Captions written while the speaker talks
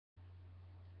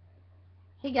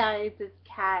Hey guys, it's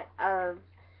Kat of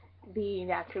the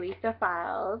Naturalista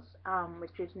Files,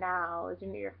 which is now the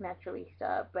New York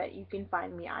Naturalista, but you can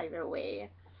find me either way,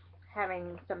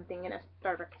 having something in a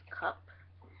Starbucks cup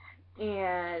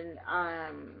and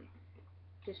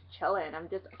just chilling. I'm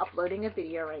just uploading a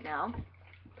video right now,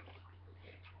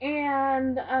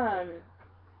 and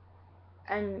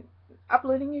I'm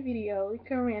uploading a video. It's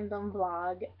a random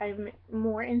vlog. I'm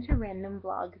more into random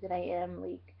vlogs than I am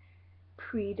like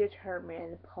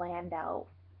predetermined, planned out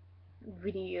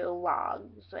video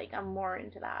logs. Like I'm more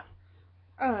into that.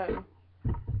 Um,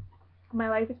 my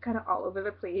life is kind of all over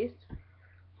the place.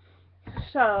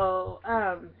 So,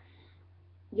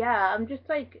 yeah, I'm just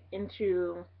like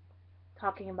into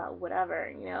talking about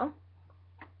whatever.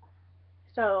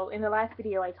 So in the last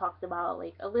video, I talked about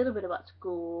like a little bit about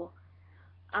school.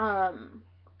 Um,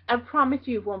 I promise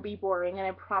you it won't be boring, and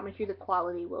I promise you the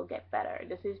quality will get better.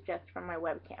 This is just from my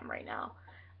webcam right now.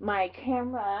 My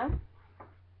camera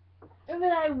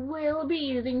that I will be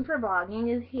using for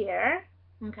vlogging is here.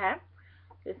 Okay.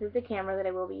 This is the camera that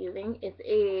I will be using. It's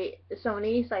a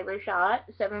Sony Cybershot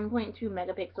 7.2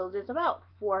 megapixels. It's about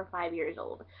 4 or 5 years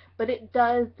old, but it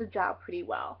does the job pretty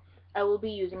well. I will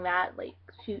be using that like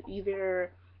to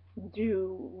either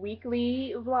do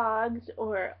weekly vlogs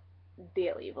or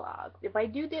daily vlogs. If I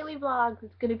do daily vlogs,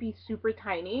 it's gonna be super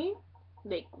tiny,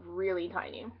 like really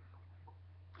tiny.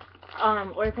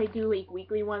 Or if I do like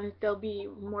weekly ones, they'll be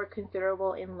more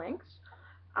considerable in length.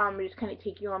 Just kind of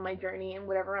take you on my journey and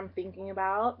whatever I'm thinking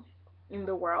about in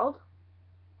the world.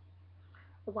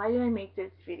 Why did I make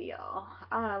this video?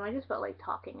 I just felt like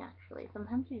talking actually.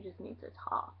 Sometimes you just need to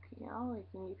talk, like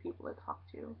you need people to talk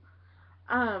to.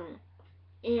 Um,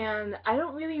 and I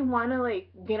don't really want to like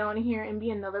get on here and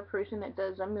be another person that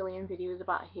does a million videos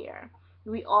about hair.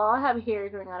 We all have hair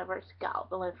growing out of our scalp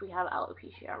unless we have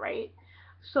alopecia, right?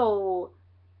 So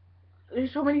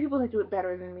there's so many people that do it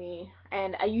better than me,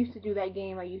 and I used to do that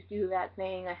game. I used to do that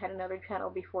thing. I had another channel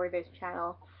before this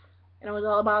channel, and I was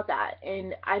all about that,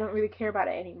 and I don't really care about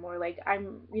it anymore. Like I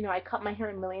cut my hair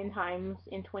a million times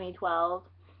in 2012,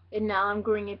 and now I'm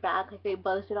growing it back. Like they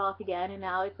buzzed it off again, and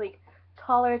now it's like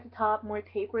taller at the top, more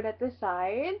tapered at the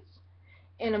sides,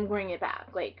 and I'm growing it back.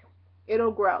 Like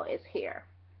it'll grow. It's hair,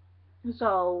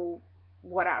 so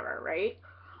whatever, right?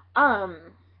 Um,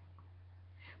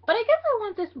 but I guess I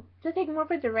want this to take more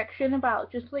of a direction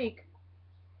about just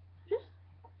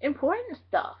important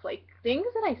stuff, like things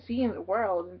that I see in the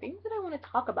world and things that I want to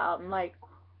talk about, and like,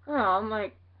 I don't know, I'm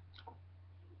like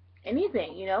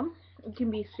anything. It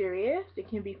can be serious, it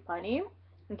can be funny,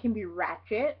 it can be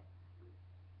ratchet,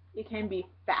 it can be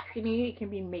fashiony, it can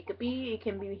be makeupy, it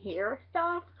can be hair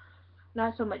stuff.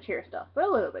 Not so much hair stuff, but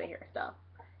a little bit of hair stuff.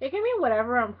 It can be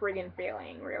whatever I'm friggin'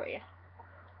 feeling, really.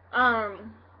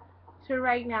 Um, so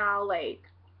right now, like,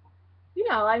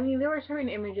 I mean, there were certain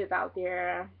images out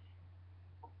there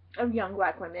of young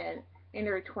black women in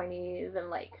their 20s and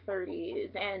like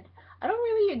 30s, and I don't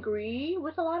really agree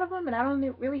with a lot of them, and I don't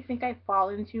really think I fall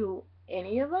into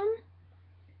any of them.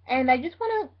 And I just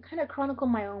want to kind of chronicle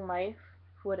my own life,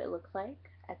 what it looks like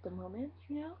at the moment,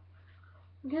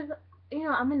 because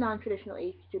I'm a non-traditional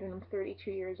age student. I'm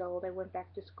 32 years old. I went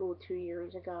back to school 2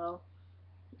 years ago.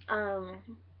 Um,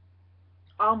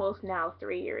 almost now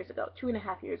 3 years ago,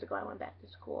 2.5 years ago, I went back to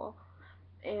school,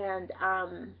 and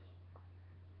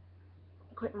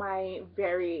quit my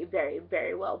very, very,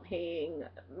 very well paying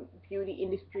beauty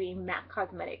industry MAC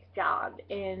Cosmetics job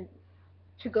and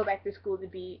to go back to school to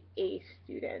be a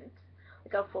student,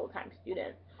 like a full time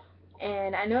student.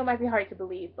 And I know it might be hard to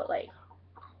believe, but like,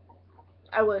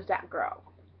 I was that girl.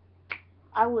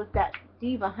 I was that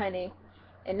diva, honey.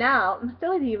 And now I'm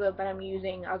still a diva, but I'm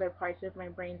using other parts of my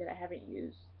brain that I haven't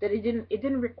used. That it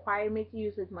didn't require me to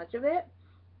use as much of it.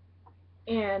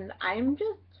 And I'm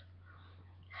just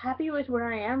happy with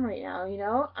where I am right now.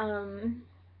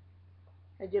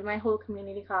 I did my whole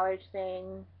community college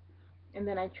thing, and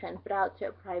then I transferred out to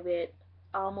a private,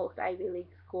 almost Ivy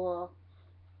League school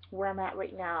where I'm at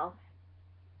right now.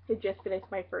 I just finished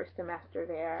my first semester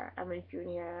there. I'm a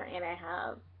junior, and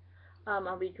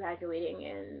I'll be graduating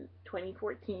in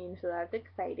 2014, so that's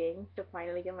exciting to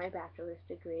finally get my bachelor's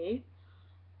degree.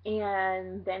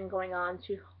 And then going on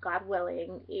to, God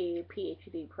willing, a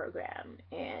PhD program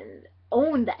and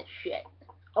own that shit.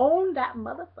 Own that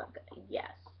motherfucker.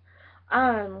 Yes.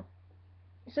 Um,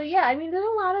 so yeah, I mean, there's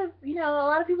a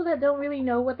lot of people that don't really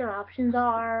know what their options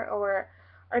are, or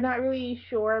are not really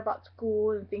sure about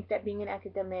school and think that being an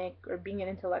academic or being an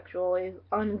intellectual is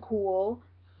uncool.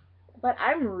 But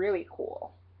I'm really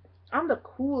cool. I'm the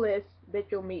coolest bitch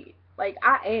you'll meet. Like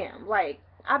I am. Like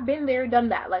I've been there, done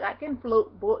that. Like I can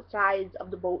float both sides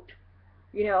of the boat.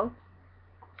 You know.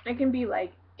 I can be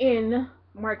like in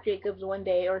Marc Jacobs one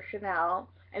day or Chanel,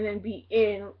 and then be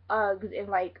in Uggs and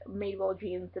like Mabel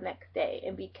jeans the next day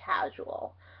and be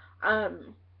casual.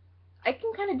 Um, I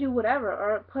can kind of do whatever,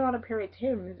 or put on a pair of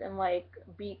Timbs and like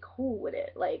be cool with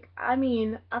it. Like, I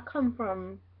mean, I come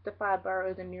from the five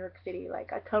boroughs in New York City.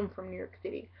 Like, I come from New York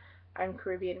City. I'm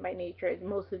Caribbean by nature, as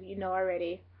most of you know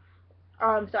already.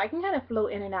 So I can kind of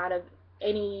float in and out of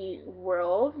any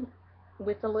world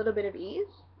with a little bit of ease,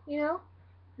 you know.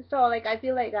 So like, I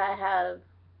feel like I have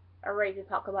a right to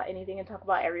talk about anything and talk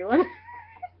about everyone.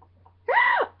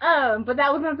 But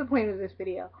that was not the point of this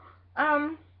video.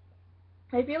 Um,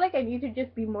 I feel like I need to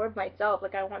just be more of myself.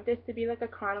 Like, I want this to be like a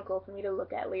chronicle for me to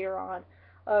look at later on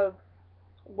of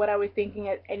what I was thinking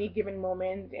at any given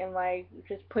moment, and like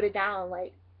just put it down.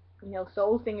 Like,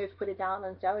 soul singers put it down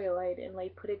on celluloid and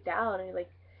like put it down, and like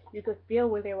you could feel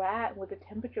where they were at and what the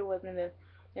temperature was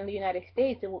in the United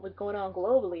States and what was going on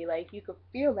globally. Like, you could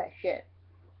feel that shit.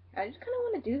 I just kind of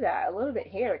want to do that a little bit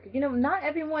here, because not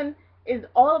everyone is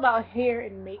all about hair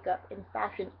and makeup and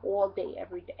fashion all day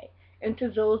every day. And to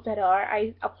those that are,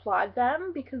 I applaud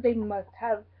them, because they must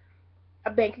have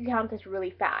a bank account that's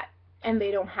really fat and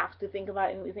they don't have to think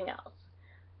about anything else.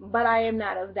 But I am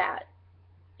not of that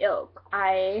ilk.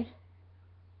 I,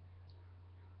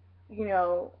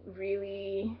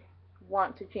 really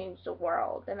want to change the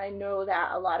world, and I know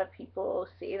that a lot of people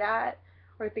say that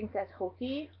or think that's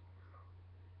hokey,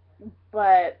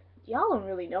 but y'all don't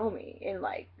really know me in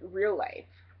like real life,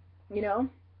 you know?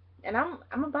 And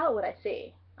I'm about what I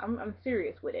say. I'm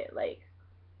serious with it. Like,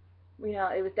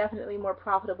 it was definitely more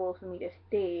profitable for me to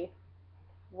stay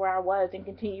where I was and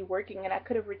continue working, and I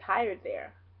could have retired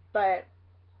there. But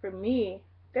for me,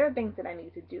 there are things that I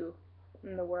need to do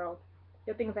in the world.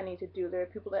 There are things I need to do. There are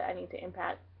people that I need to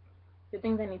impact. There are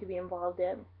things I need to be involved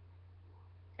in.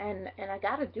 And I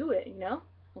gotta do it.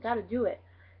 I gotta do it.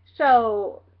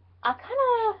 So I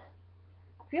kinda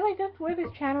feel like that's where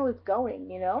this channel is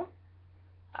going.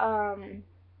 Um,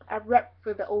 I rep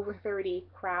for the over 30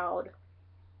 crowd,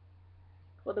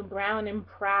 for the brown and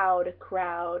proud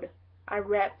crowd. I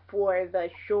rep for the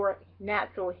short,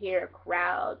 natural hair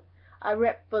crowd. I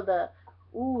rep for the,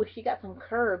 ooh, she got some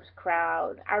curves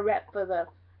crowd. I rep for the,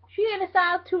 she ain't a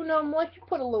size 2 no more, she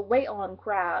put a little weight on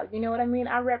crowd. You know what I mean?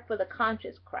 I rep for the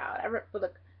conscious crowd. I rep for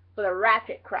the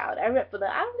ratchet crowd. I rep for the,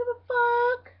 I don't give a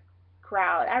fuck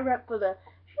crowd. I rep for the,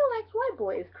 she likes white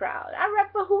boys crowd. I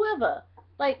rep for whoever.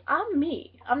 Like, I'm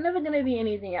me. I'm never gonna be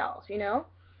anything else.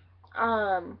 So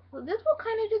this will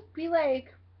kind of just be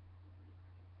like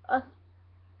a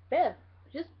fifth.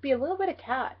 Just be a little bit of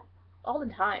cat all the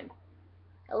time.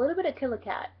 A little bit of Killer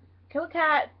Cat. Killer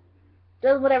Cat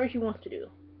does whatever she wants to do.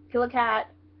 Killer Cat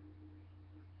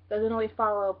doesn't always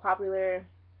follow popular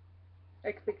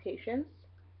expectations.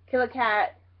 Killer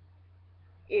Cat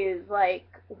is like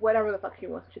whatever the fuck she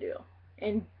wants to do.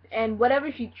 And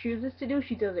whatever she chooses to do,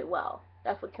 she does it well.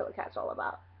 That's what Killer Cat's all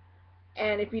about.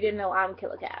 And if you didn't know, I'm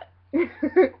Killer Cat.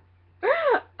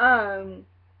 um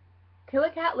Killer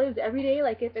Cat lives every day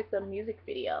like if it's a music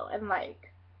video, and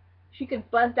like she could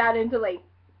bust out into like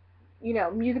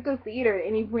musical theater at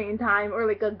any point in time, or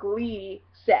like a Glee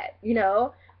set.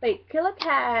 Like, Killer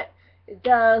Cat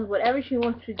does whatever she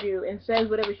wants to do and says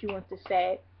whatever she wants to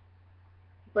say,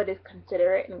 but is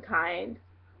considerate and kind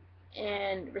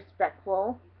and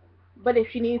respectful. But if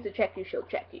she needs to check you, she'll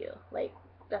check you. Like,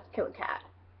 that's Killer Cat.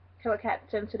 Killer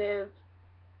Cat's sensitive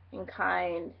and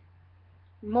kind,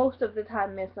 most of the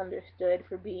time misunderstood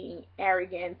for being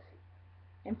arrogant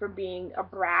and for being a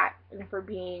brat and for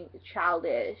being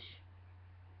childish.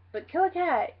 But Killer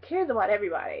Cat cares about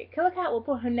everybody. Killer Cat will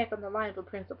put her neck on the line for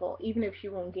principle, even if she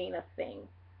won't gain a thing.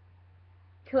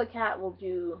 Killer Cat will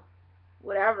do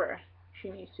whatever she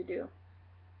needs to do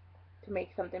to make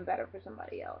something better for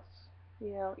somebody else.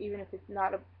 Even if it's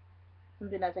not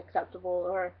something that's acceptable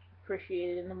or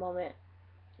appreciated in the moment.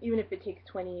 Even if it takes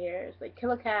 20 years. Like,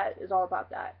 Killer Cat is all about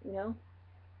that.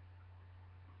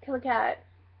 Killer Cat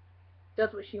does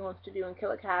what she wants to do, and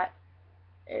Killer Cat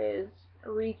is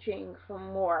reaching for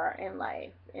more in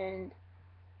life and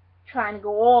trying to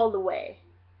go all the way.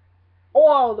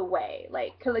 All the way.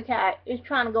 Like, Killer Cat is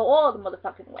trying to go all the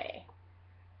motherfucking way.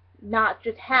 Not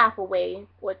just half a way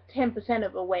or 10%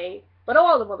 of a way, but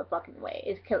all the motherfucking way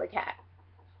is Killer Cat.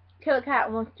 Killer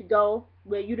Cat wants to go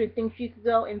where you didn't think she could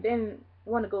go, and then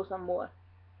want to go some more.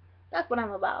 That's what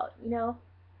I'm about.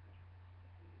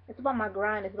 It's about my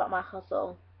grind. It's about my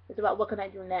hustle. It's about what can I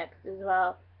do next. It's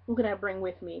about who can I bring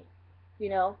with me. You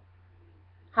know?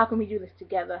 How can we do this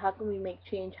together? How can we make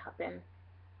change happen?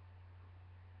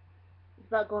 It's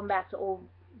about going back to old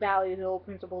values and old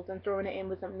principles and throwing it in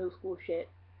with some new school shit.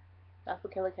 That's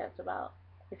what Killer Cat's about.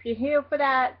 If you're here for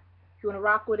that, if you want to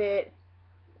rock with it,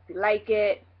 if you like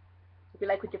it, if you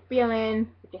like what you're feeling,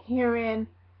 what you're hearing,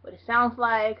 what it sounds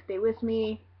like, stay with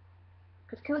me.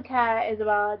 Because Killer Cat is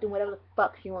about doing whatever the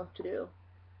fuck she wants to do.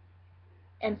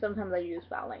 And sometimes I use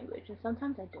foul language, and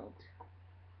sometimes I don't.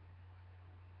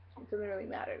 It doesn't really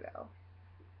matter, though.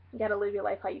 You gotta live your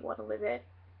life how you want to live it.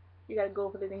 You gotta go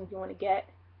for the things you want to get.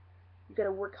 You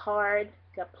gotta work hard.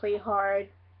 You gotta play hard.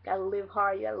 You gotta live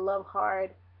hard. You gotta love hard.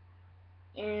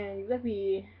 And you gotta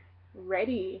be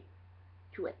ready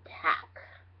to attack.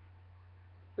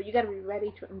 But you gotta be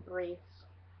ready to embrace.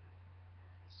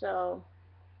 So,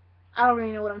 I don't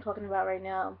really know what I'm talking about right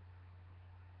now.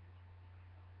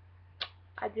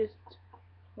 I just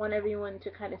want everyone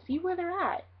to kind of see where they're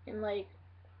at. And, like,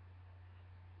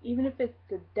 even if it's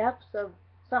the depths of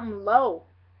something low,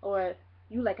 or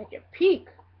you, like, at your peak,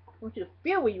 I want you to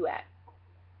feel where you at.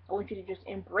 I want you to just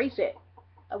embrace it.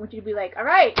 I want you to be like,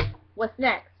 alright, what's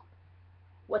next?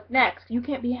 What's next? You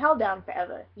can't be held down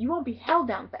forever. You won't be held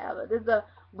down forever. There's a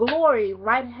glory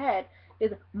right ahead.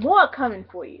 There's more coming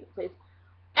for you. There's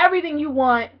everything you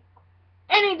want,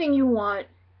 anything you want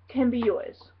can be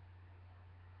yours.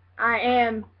 I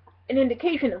am an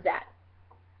indication of that.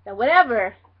 That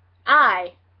whenever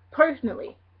I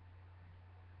personally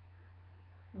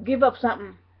give up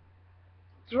something,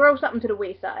 throw something to the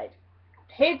wayside,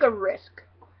 take a risk,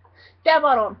 step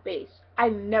out on faith, I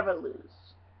never lose.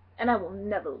 And I will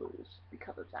never lose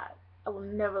because of that. I will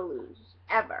never lose.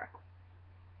 Ever.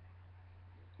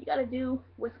 You gotta do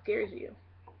what scares you.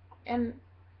 And,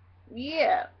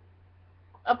 yeah.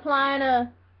 Applying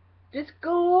to this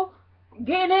school,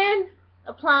 getting in,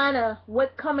 applying to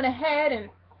what's coming ahead, and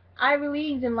Ivy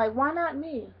Leagues, and like, why not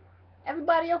me?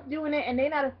 Everybody else doing it, and they're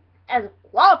not as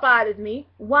qualified as me.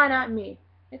 Why not me?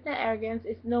 It's not arrogance.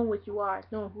 It's knowing what you are.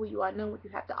 It's knowing who you are. Knowing what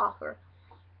you have to offer.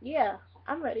 Yeah,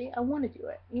 I'm ready. I want to do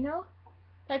it, you know?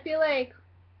 I feel like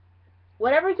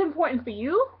whatever is important for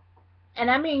you, and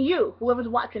I mean you, whoever's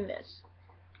watching this,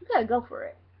 you gotta go for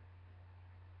it.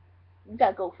 You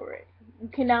gotta go for it. You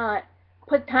cannot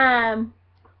put time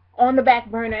on the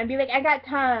back burner and be like, I got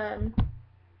time.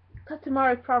 Because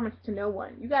tomorrow is promised to no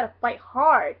one. You gotta fight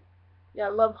hard. You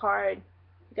gotta love hard.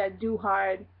 You gotta do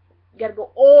hard. You gotta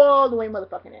go all the way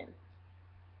motherfucking in.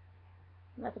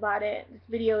 And that's about it. This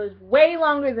video is way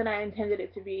longer than I intended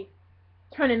it to be.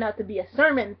 Turning out to be a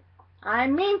sermon. I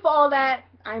mean for all that.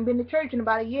 I ain't been to church in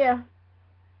about a year.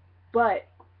 But,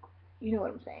 you know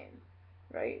what I'm saying.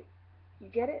 Right? You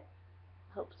get it?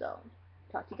 Hope so.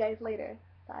 Talk to you guys later.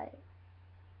 Bye.